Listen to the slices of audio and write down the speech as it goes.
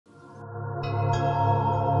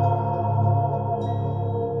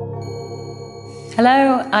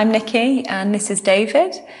Hello, I'm Nikki and this is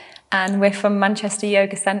David, and we're from Manchester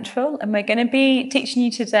Yoga Central, and we're going to be teaching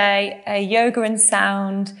you today a yoga and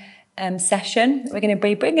sound session. We're going to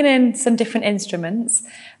be bringing in some different instruments,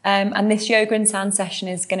 and this yoga and sound session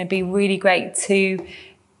is going to be really great to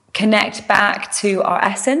connect back to our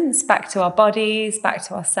essence, back to our bodies, back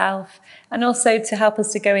to ourself, and also to help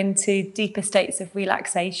us to go into deeper states of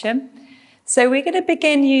relaxation. So we're going to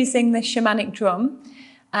begin using the shamanic drum,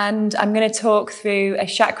 and I'm going to talk through a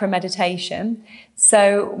chakra meditation.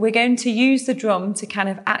 So we're going to use the drum to kind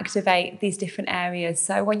of activate these different areas.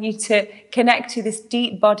 So I want you to connect to this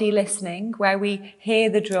deep body listening where we hear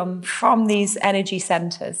the drum from these energy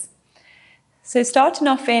centers. So starting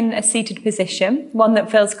off in a seated position, one that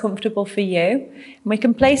feels comfortable for you. And we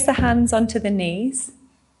can place the hands onto the knees.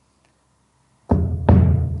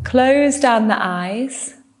 Close down the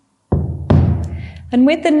eyes. And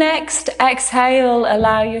with the next exhale,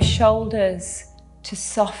 allow your shoulders to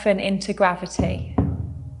soften into gravity.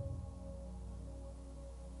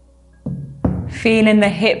 Feeling the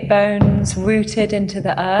hip bones rooted into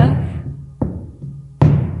the earth.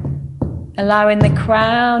 Allowing the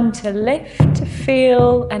crown to lift, to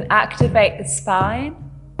feel and activate the spine.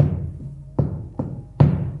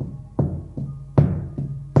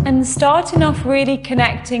 And starting off really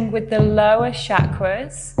connecting with the lower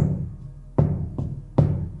chakras.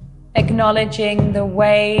 Acknowledging the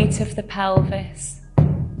weight of the pelvis.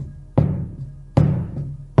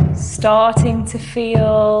 Starting to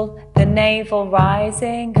feel the navel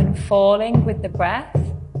rising and falling with the breath.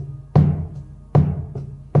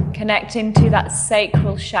 Connecting to that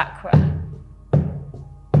sacral chakra.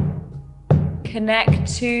 Connect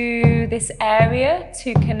to this area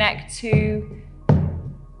to connect to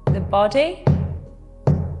the body.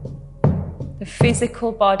 The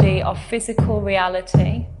physical body of physical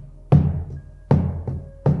reality.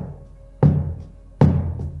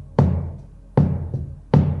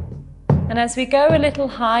 And as we go a little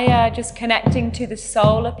higher, just connecting to the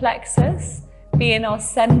solar plexus, being our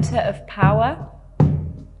center of power.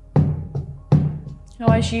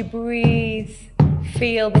 Now as you breathe,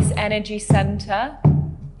 feel this energy center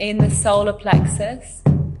in the solar plexus.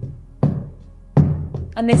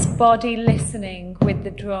 And this body listening with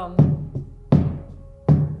the drum.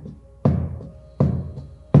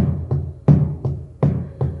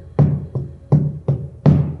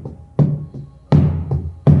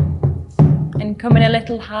 And coming a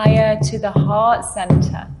little higher to the heart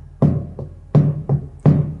center.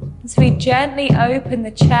 As we gently open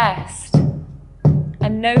the chest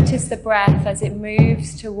and notice the breath as it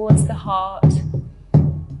moves towards the heart.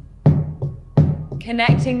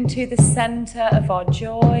 Connecting to the center of our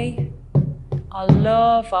joy, our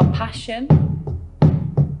love, our passion.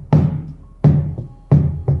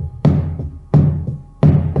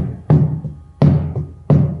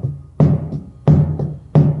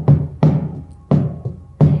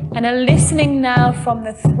 And a listening now from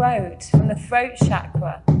the throat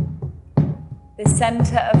chakra, the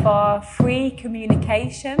center of our free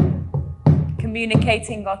communication,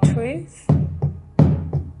 communicating our truth.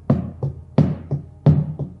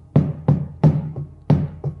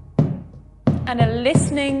 And a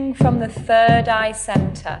listening from the third eye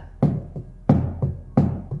center,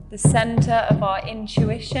 the center of our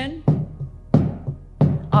intuition,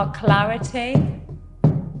 our clarity,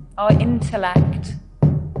 our intellect.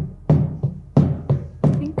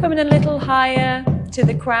 Coming a little higher to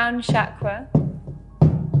the crown chakra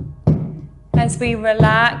as we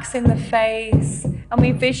relax in the face and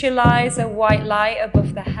we visualize a white light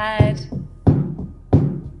above the head.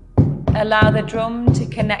 Allow the drum to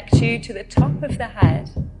connect you to the top of the head.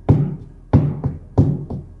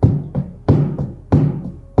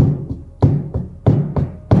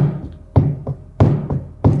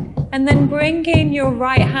 And then bringing your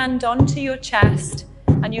right hand onto your chest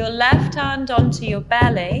and your left hand onto your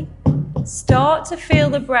belly, start to feel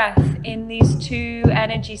the breath in these two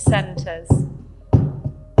energy centers.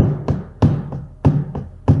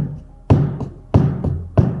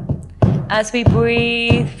 As we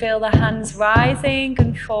breathe, feel the hands rising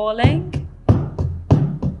and falling.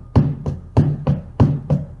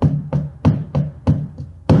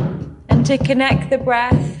 And to connect the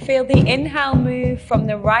breath, feel the inhale move from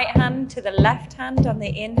the right hand to the left hand on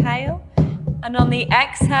the inhale. And on the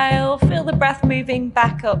exhale, feel the breath moving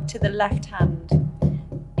back up to the left hand.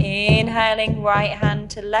 Inhaling right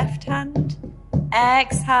hand to left hand.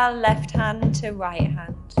 Exhale left hand to right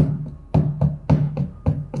hand.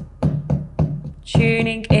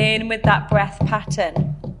 Tuning in with that breath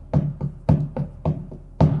pattern.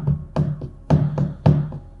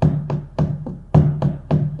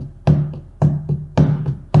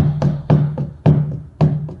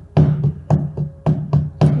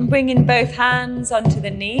 bringing both hands onto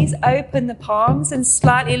the knees, open the palms and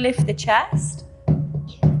slightly lift the chest.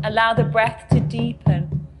 Allow the breath to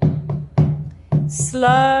deepen.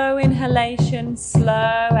 Slow inhalation,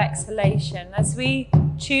 slow exhalation as we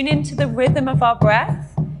tune into the rhythm of our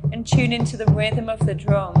breath and tune into the rhythm of the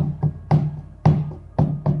drum.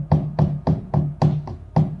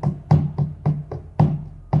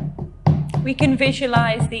 We can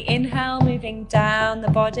visualize the inhale moving down the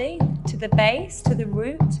body to the base, to the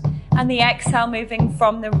root, and the exhale moving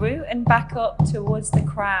from the root and back up towards the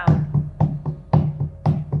crown.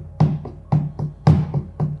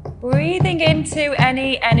 Breathing into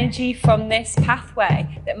any energy from this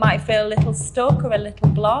pathway that might feel a little stuck or a little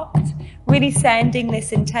blocked, really sending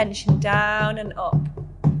this intention down and up.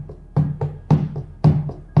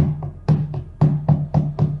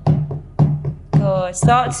 Good.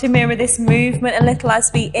 Start to mirror this movement a little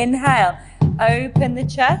as we inhale. Open the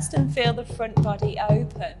chest and feel the front body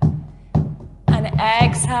open. And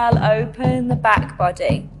exhale, open the back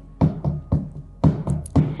body.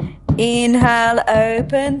 Inhale,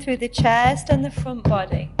 open through the chest and the front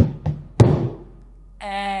body.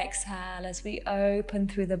 Exhale as we open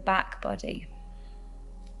through the back body.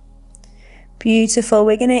 Beautiful.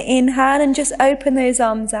 We're going to inhale and just open those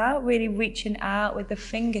arms out, really reaching out with the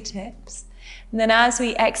fingertips. And then as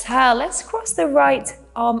we exhale, let's cross the right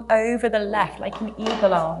arm over the left, like an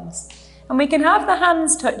eagle arms. And we can have the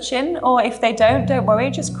hands touching, or if they don't worry,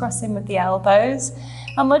 just cross in with the elbows.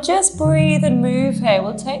 And we'll just breathe and move here.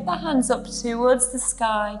 We'll take the hands up towards the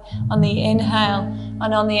sky on the inhale,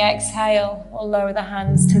 and on the exhale, we'll lower the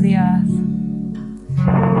hands to the earth.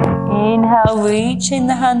 Inhale, reaching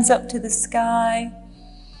the hands up to the sky.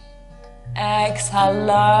 Exhale,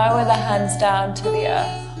 lower the hands down to the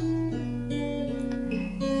earth.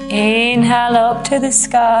 Inhale up to the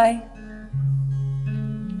sky.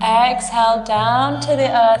 Exhale down to the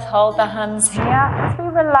earth. Hold the hands here as we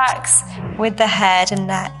relax with the head and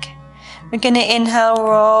neck. We're going to inhale,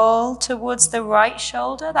 roll towards the right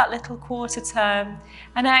shoulder, that little quarter turn.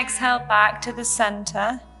 And exhale back to the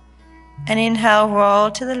center. And inhale,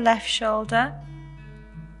 roll to the left shoulder.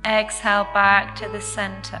 Exhale back to the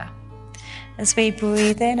center. As we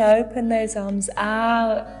breathe in, open those arms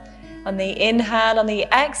out. On the inhale, on the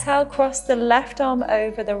exhale, cross the left arm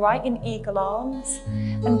over the right in eagle arms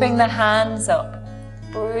and bring the hands up.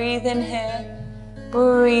 Breathe in here,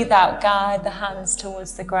 breathe out, guide the hands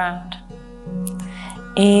towards the ground.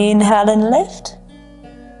 Inhale and lift.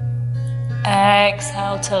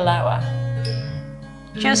 Exhale to lower.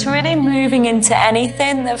 Just really moving into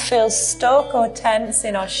anything that feels stuck or tense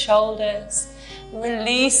in our shoulders,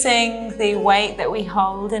 releasing the weight that we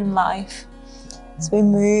hold in life. As we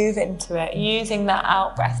move into it, using that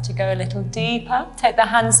out breath to go a little deeper. Take the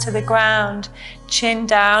hands to the ground, chin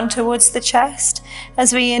down towards the chest.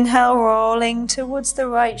 As we inhale, rolling towards the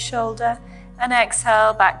right shoulder, and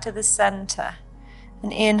exhale back to the center.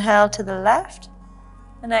 And inhale to the left,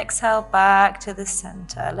 and exhale back to the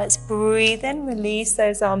center. Let's breathe in, release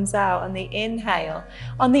those arms out on the inhale.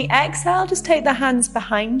 On the exhale, just take the hands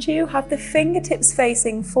behind you, have the fingertips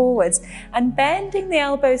facing forwards and bending the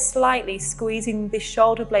elbows slightly, squeezing the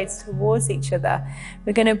shoulder blades towards each other.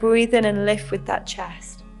 We're going to breathe in and lift with that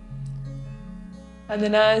chest. And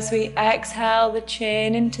then as we exhale, the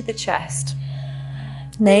chin into the chest.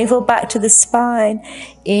 Navel back to the spine.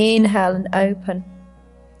 Inhale and open.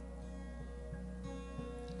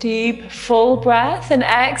 Deep, full breath, and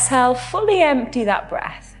exhale, fully empty that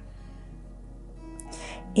breath.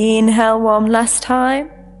 Inhale one last time.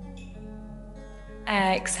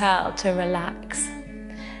 Exhale to relax.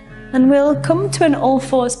 And we'll come to an all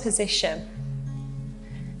fours position.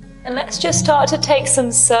 And let's just start to take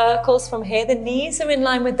some circles from here. The knees are in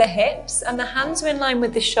line with the hips and the hands are in line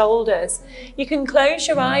with the shoulders. You can close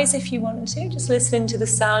your eyes if you want to, just listening to the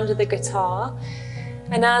sound of the guitar.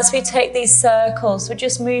 And as we take these circles, we're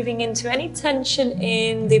just moving into any tension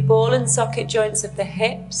in the ball and socket joints of the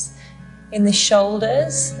hips, in the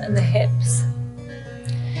shoulders and the hips.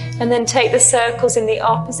 And then take the circles in the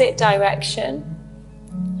opposite direction.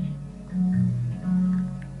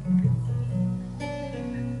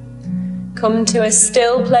 Come to a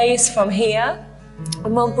still place from here.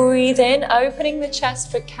 And we'll breathe in, opening the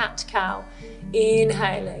chest for cat-cow.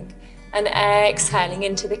 Inhaling. And exhaling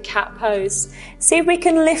into the cat pose. See if we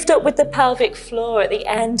can lift up with the pelvic floor at the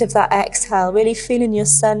end of that exhale, really feeling your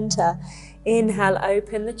center. Inhale,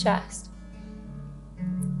 open the chest.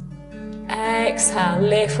 Exhale,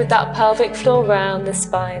 lift with that pelvic floor round the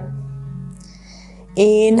spine.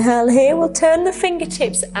 Inhale here, we'll turn the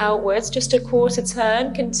fingertips outwards, just a quarter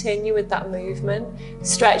turn, continue with that movement.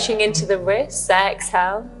 Stretching into the wrists,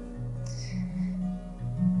 exhale.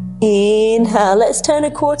 Inhale, let's turn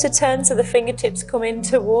a quarter turn so the fingertips come in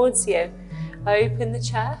towards you. Open the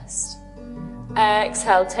chest.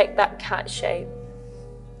 Exhale, take that cat shape.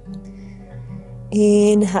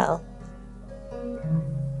 Inhale.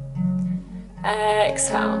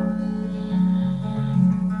 Exhale.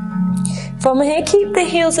 From here, keep the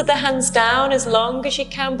heels of the hands down as long as you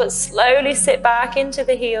can, but slowly sit back into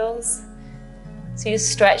the heels. So you're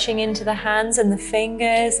stretching into the hands and the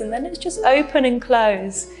fingers, and then it's just open and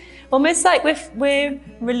close. Almost like we're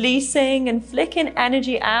releasing and flicking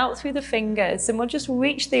energy out through the fingers, and we'll just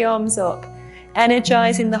reach the arms up,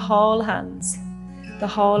 energizing the whole hands, the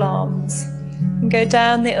whole arms. And go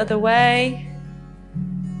down the other way.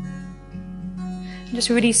 And just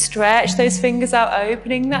really stretch those fingers out,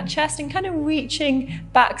 opening that chest and kind of reaching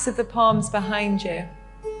backs of the palms behind you.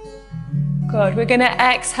 Good. We're going to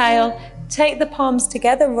exhale. Take the palms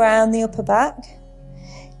together round the upper back.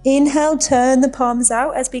 Inhale, turn the palms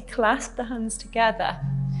out as we clasp the hands together.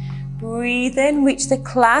 Breathe in, reach the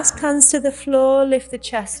clasped hands to the floor, lift the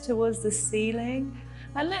chest towards the ceiling.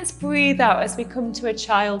 And let's breathe out as we come to a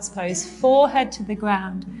child's pose, forehead to the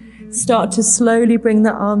ground. Start to slowly bring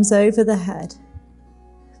the arms over the head.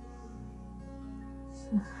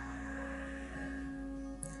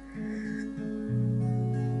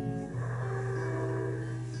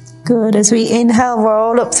 Good. As we inhale,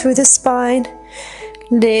 roll up through the spine.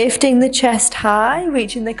 Lifting the chest high,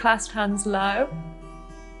 reaching the clasped hands low.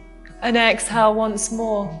 And exhale once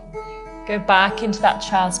more. Go back into that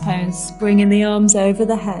child's pose, bringing the arms over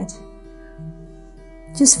the head.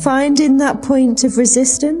 Just finding that point of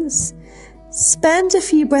resistance. Spend a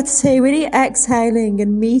few breaths here, really exhaling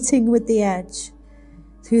and meeting with the edge.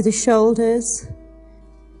 Through the shoulders.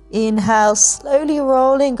 Inhale, slowly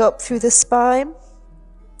rolling up through the spine.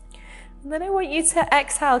 And then I want you to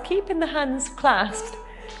exhale, keeping the hands clasped.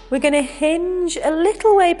 We're going to hinge a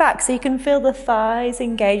little way back so you can feel the thighs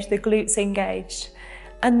engaged, the glutes engaged.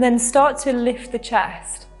 And then start to lift the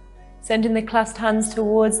chest, sending the clasped hands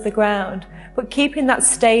towards the ground, but keeping that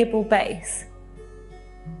stable base.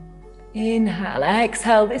 Inhale,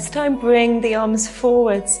 exhale. This time bring the arms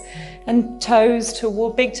forwards and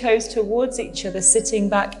big toes towards each other, sitting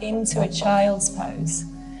back into a child's pose.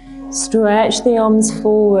 Stretch the arms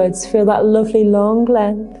forwards, feel that lovely long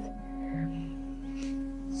length.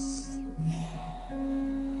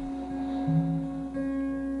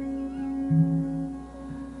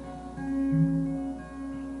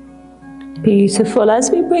 Beautiful. As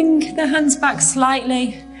we bring the hands back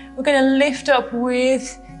slightly, we're going to lift up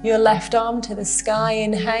with your left arm to the sky.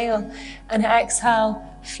 Inhale, and exhale,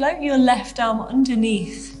 float your left arm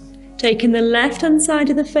underneath, taking the left hand side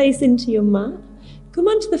of the face into your mat. Come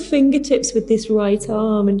onto the fingertips with this right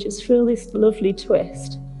arm and just feel this lovely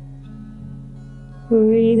twist.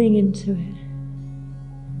 Breathing into it.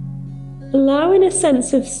 Allowing a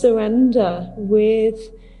sense of surrender with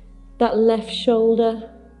that left shoulder,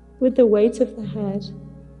 with the weight of the head.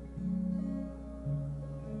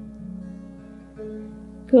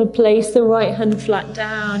 Good. Place the right hand flat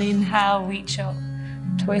down. Inhale, reach up,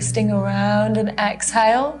 twisting around, and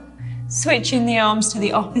exhale. Switching the arms to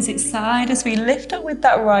the opposite side as we lift up with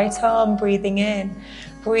that right arm, breathing in,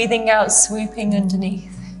 breathing out, swooping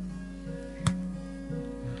underneath.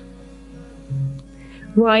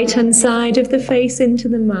 Right hand side of the face into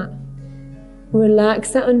the mat.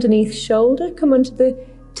 Relax that underneath shoulder, come onto the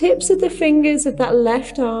tips of the fingers of that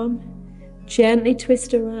left arm, gently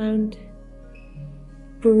twist around,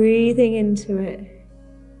 breathing into it.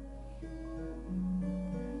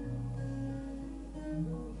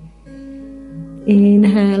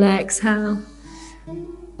 Inhale, exhale.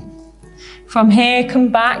 From here,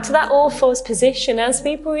 come back to that all fours position. As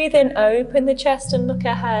we breathe in, open the chest and look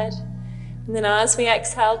ahead. And then as we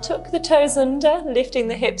exhale, tuck the toes under, lifting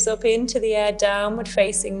the hips up into the air, downward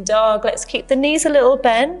facing dog. Let's keep the knees a little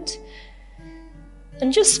bent.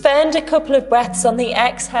 And just spend a couple of breaths on the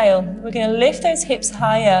exhale. We're going to lift those hips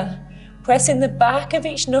higher, pressing the back of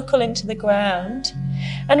each knuckle into the ground.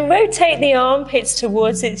 And rotate the armpits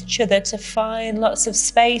towards each other to find lots of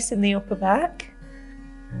space in the upper back.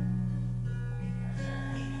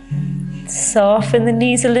 Soften the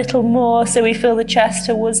knees a little more so we feel the chest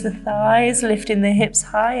towards the thighs, lifting the hips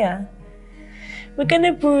higher. We're going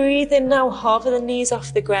to breathe in now, hover the knees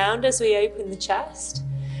off the ground as we open the chest.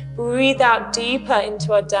 Breathe out deeper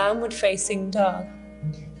into our downward facing dog.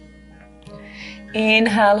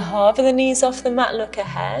 Inhale, hover the knees off the mat, look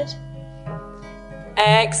ahead.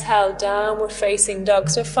 Exhale, downward facing dog.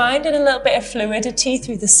 So finding a little bit of fluidity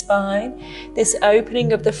through the spine. This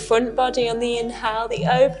opening of the front body on the inhale, the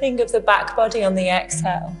opening of the back body on the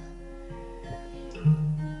exhale.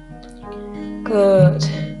 Good.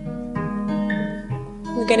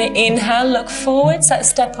 We're going to inhale, look forwards, let's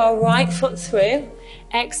step our right foot through.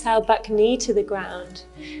 Exhale, back knee to the ground.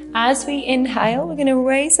 As we inhale, we're going to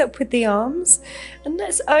raise up with the arms and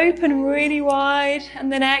let's open really wide,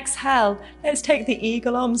 and then exhale. Let's take the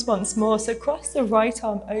eagle arms once more. So cross the right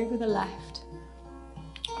arm over the left.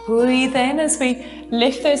 Breathe in as we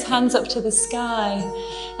lift those hands up to the sky,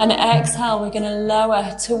 and exhale, we're going to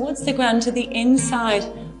lower towards the ground to the inside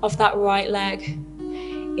of that right leg.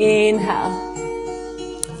 Inhale.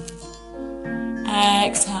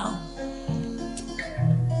 Exhale.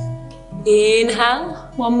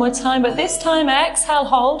 Inhale, one more time, but this time exhale,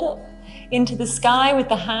 hold up into the sky with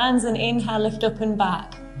the hands, and inhale, lift up and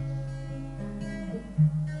back.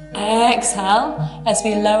 Exhale, as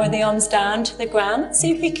we lower the arms down to the ground. Let's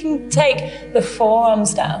see if we can take the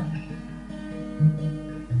forearms down.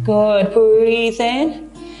 Good, breathe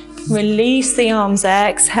in, release the arms,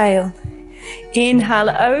 exhale. Inhale,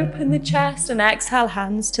 open the chest, and exhale,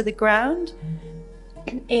 hands to the ground.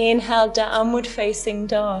 Inhale, downward facing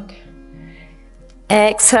dog.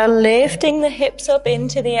 Exhale, lifting the hips up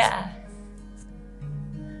into the air.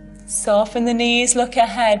 Soften the knees, look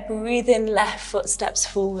ahead, breathe in, left foot steps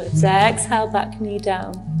forwards. Exhale, back knee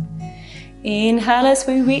down. Inhale as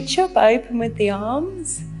we reach up, open with the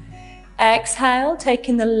arms. Exhale,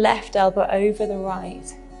 taking the left elbow over the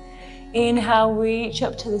right. Inhale, reach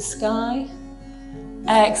up to the sky.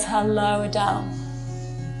 Exhale, lower down.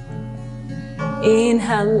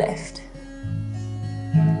 Inhale, lift.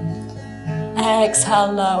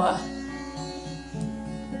 Exhale, lower.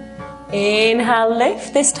 Inhale,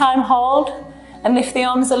 lift. This time hold and lift the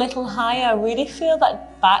arms a little higher. Really feel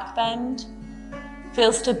that back bend.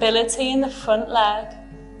 Feel stability in the front leg.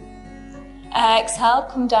 Exhale,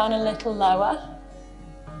 come down a little lower.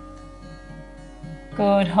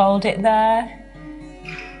 Good, hold it there.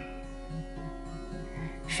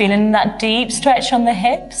 Feeling that deep stretch on the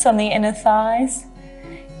hips, on the inner thighs.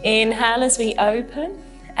 Inhale as we open.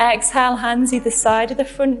 Exhale, hands either side of the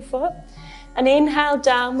front foot. And inhale,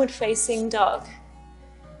 downward facing dog.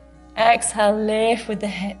 Exhale, lift with the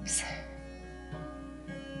hips.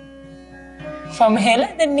 From here,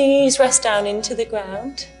 let the knees rest down into the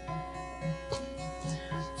ground.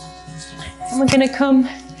 And we're going to come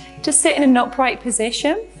to sit in an upright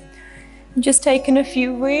position. And just taking a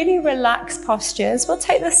few really relaxed postures. We'll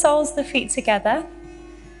take the soles of the feet together.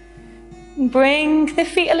 Bring the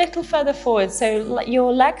feet a little further forward, so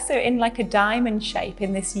your legs are in like a diamond shape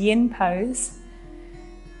in this yin pose.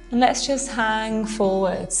 And let's just hang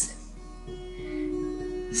forwards.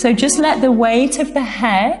 So just let the weight of the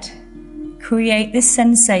head create this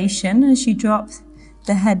sensation as you drop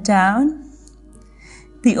the head down.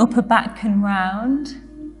 The upper back can round.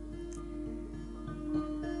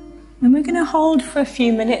 And we're going to hold for a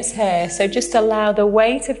few minutes here, so just allow the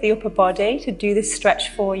weight of the upper body to do this stretch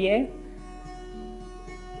for you.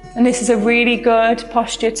 And this is a really good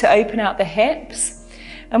posture to open out the hips.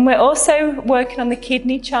 And we're also working on the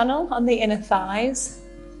kidney channel on the inner thighs.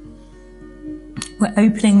 We're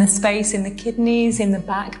opening the space in the kidneys, in the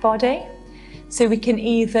back body. So we can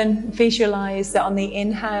even visualize that on the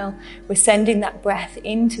inhale, we're sending that breath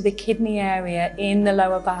into the kidney area in the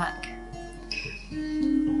lower back.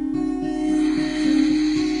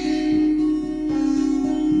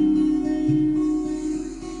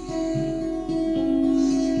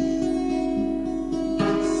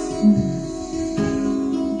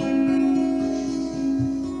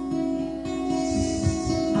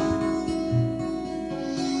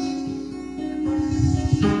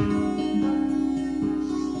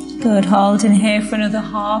 Good, hold in here for another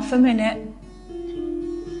half a minute.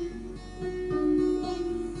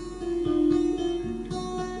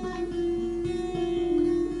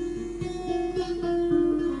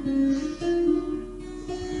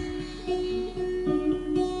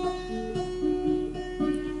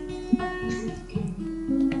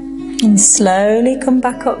 And slowly come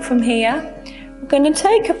back up from here. We're going to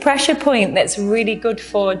take a pressure point that's really good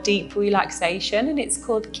for deep relaxation, and it's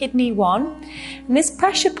called Kidney 1. And this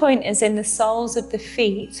pressure point is in the soles of the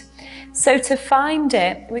feet. So to find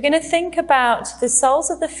it, we're going to think about the soles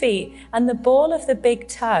of the feet and the ball of the big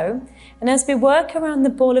toe. And as we work around the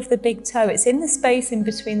ball of the big toe, it's in the space in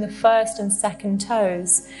between the first and second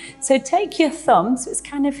toes. So take your thumb, so it's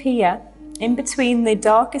kind of here, in between the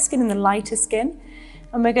darker skin and the lighter skin.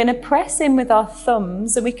 And we're going to press in with our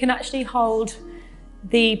thumbs, and we can actually hold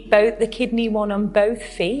the Kidney 1 on both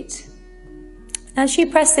feet. As you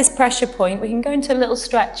press this pressure point, we can go into a little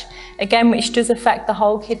stretch, again, which does affect the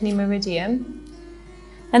whole kidney meridian.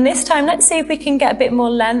 And this time, let's see if we can get a bit more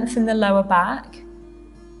length in the lower back.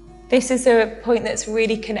 This is a point that's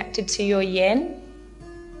really connected to your yin.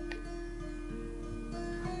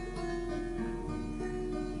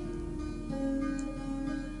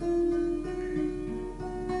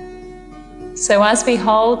 So as we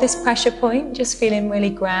hold this pressure point, just feeling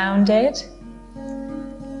really grounded,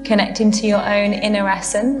 connecting to your own inner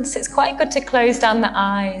essence, it's quite good to close down the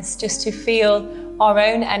eyes just to feel our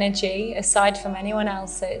own energy aside from anyone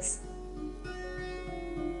else's.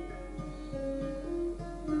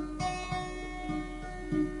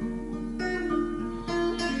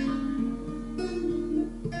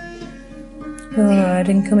 Good,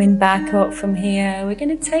 and coming back up from here, we're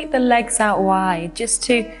going to take the legs out wide, just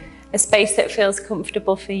to a space that feels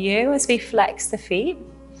comfortable for you as we flex the feet.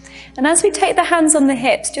 And as we take the hands on the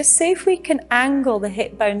hips, just see if we can angle the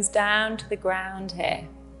hip bones down to the ground here.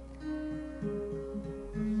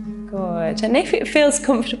 Good, and if it feels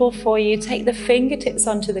comfortable for you, take the fingertips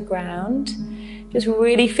onto the ground. Just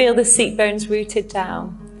really feel the seat bones rooted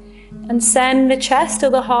down. And send the chest or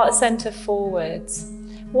the heart center forwards.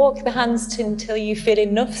 Walk the hands until you feel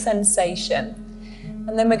enough sensation.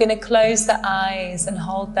 And then we're going to close the eyes and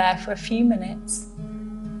hold there for a few minutes.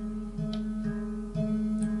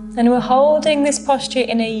 And we're holding this posture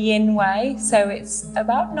in a yin way, so it's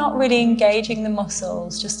about not really engaging the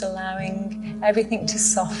muscles, just allowing everything to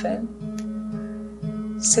soften.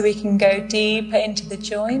 So we can go deeper into the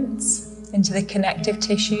joints, into the connective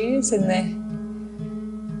tissues and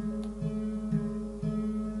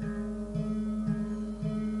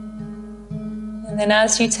And then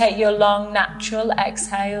as you take your long natural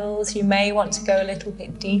exhales, you may want to go a little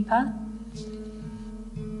bit deeper.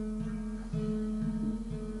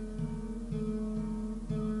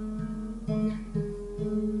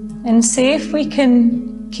 And see if we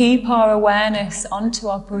can keep our awareness onto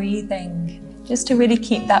our breathing, just to really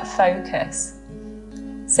keep that focus.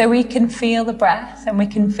 So we can feel the breath and we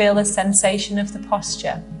can feel the sensation of the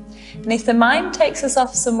posture. And if the mind takes us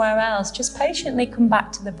off somewhere else, just patiently come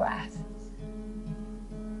back to the breath.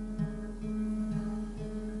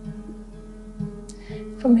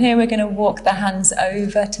 From here, we're going to walk the hands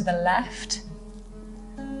over to the left.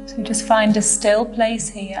 So just find a still place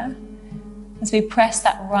here as we press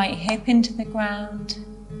that right hip into the ground.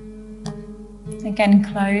 Again,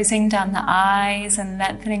 closing down the eyes and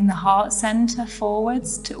lengthening the heart center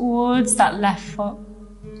forwards towards that left foot.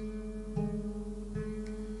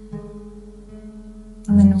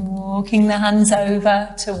 And then walking the hands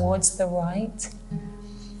over towards the right.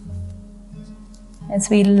 As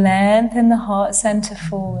we lengthen the heart center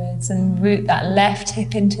forwards and root that left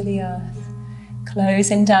hip into the earth,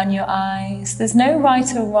 closing down your eyes. There's no right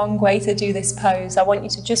or wrong way to do this pose. I want you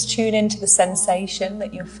to just tune into the sensation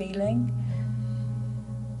that you're feeling.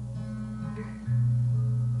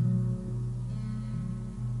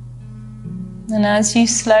 And as you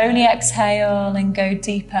slowly exhale and go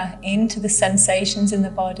deeper into the sensations in the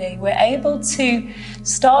body, we're able to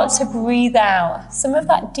start to breathe out some of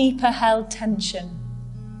that deeper held tension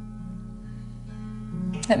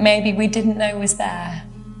that maybe we didn't know was there.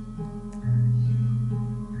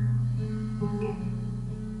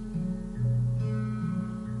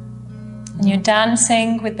 And you're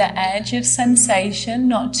dancing with the edge of sensation,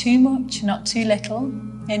 not too much, not too little,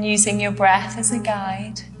 and using your breath as a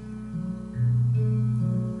guide.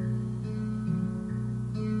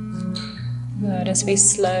 Good, as we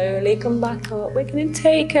slowly come back up, we're going to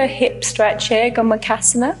take a hip stretch here,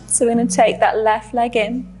 Gomukhasana. So we're going to take that left leg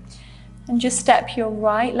in and just step your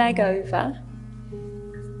right leg over.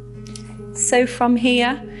 So from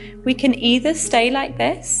here, we can either stay like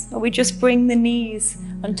this, or we just bring the knees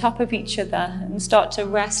on top of each other and start to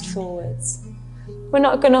rest forwards. We're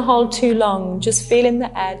not going to hold too long, just feeling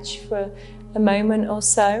the edge for a moment or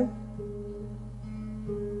so.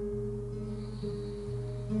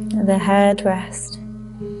 The head rest.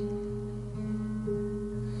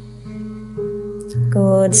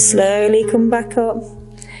 Good, slowly come back up.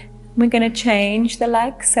 We're going to change the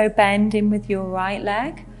leg, so bend in with your right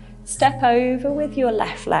leg, step over with your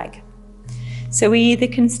left leg. So we either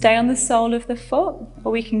can stay on the sole of the foot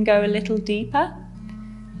or we can go a little deeper.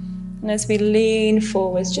 And as we lean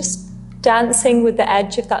forwards, just dancing with the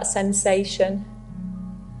edge of that sensation.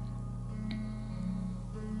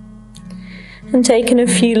 And taking a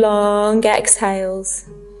few long exhales.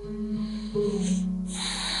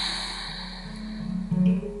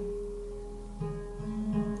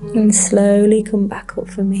 And slowly come back up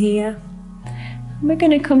from here. And we're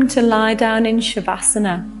going to come to lie down in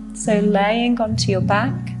Shavasana. So laying onto your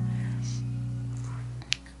back.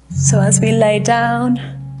 So as we lay down,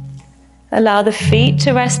 allow the feet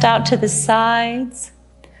to rest out to the sides.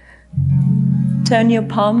 Turn your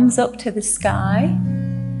palms up to the sky.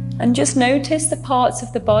 And just notice the parts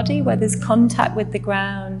of the body where there's contact with the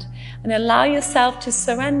ground. And allow yourself to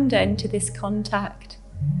surrender into this contact.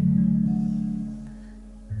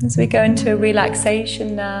 As we go into a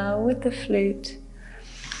relaxation now with the flute.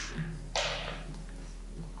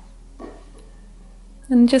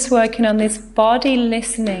 And just working on this body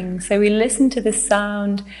listening. So we listen to the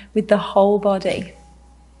sound with the whole body.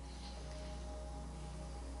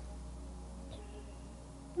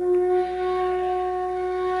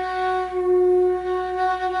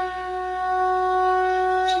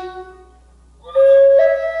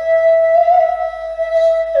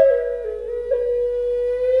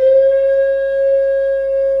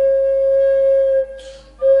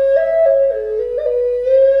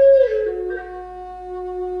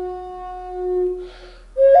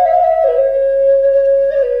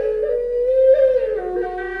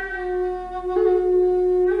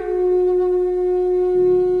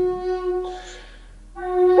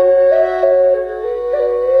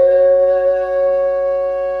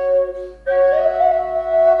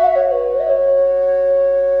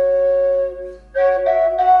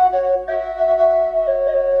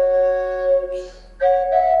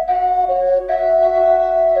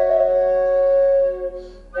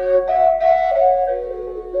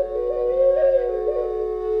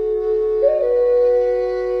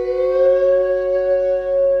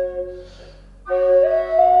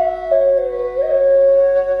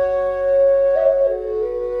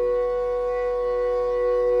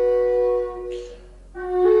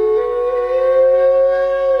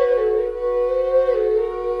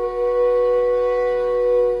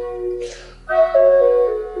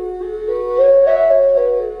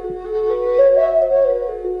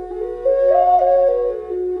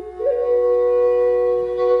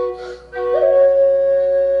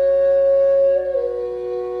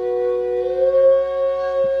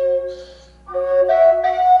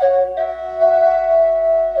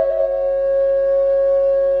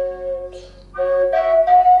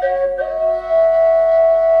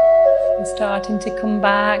 Starting to come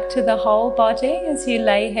back to the whole body as you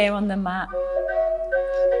lay here on the mat.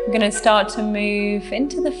 You're going to start to move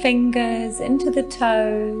into the fingers, into the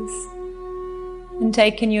toes, and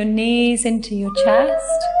taking your knees into your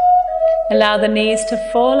chest. Allow the knees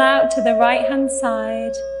to fall out to the right hand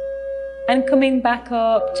side and coming back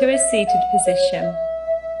up to a seated position.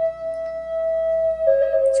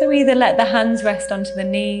 So either let the hands rest onto the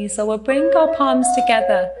knees or we'll bring our palms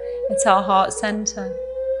together at our heart center.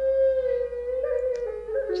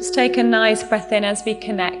 Just take a nice breath in as we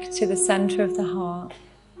connect to the center of the heart.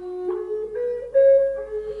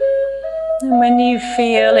 And when you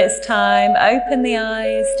feel it's time, open the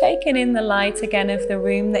eyes, taking in the light again of the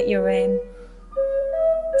room that you're in.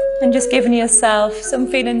 And just giving yourself some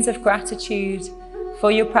feelings of gratitude for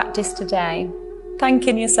your practice today.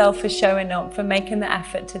 Thanking yourself for showing up, for making the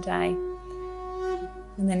effort today.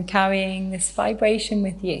 And then carrying this vibration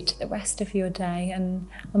with you to the rest of your day. And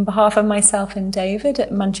on behalf of myself and David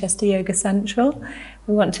at Manchester Yoga Central,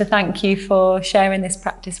 we want to thank you for sharing this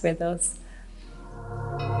practice with us.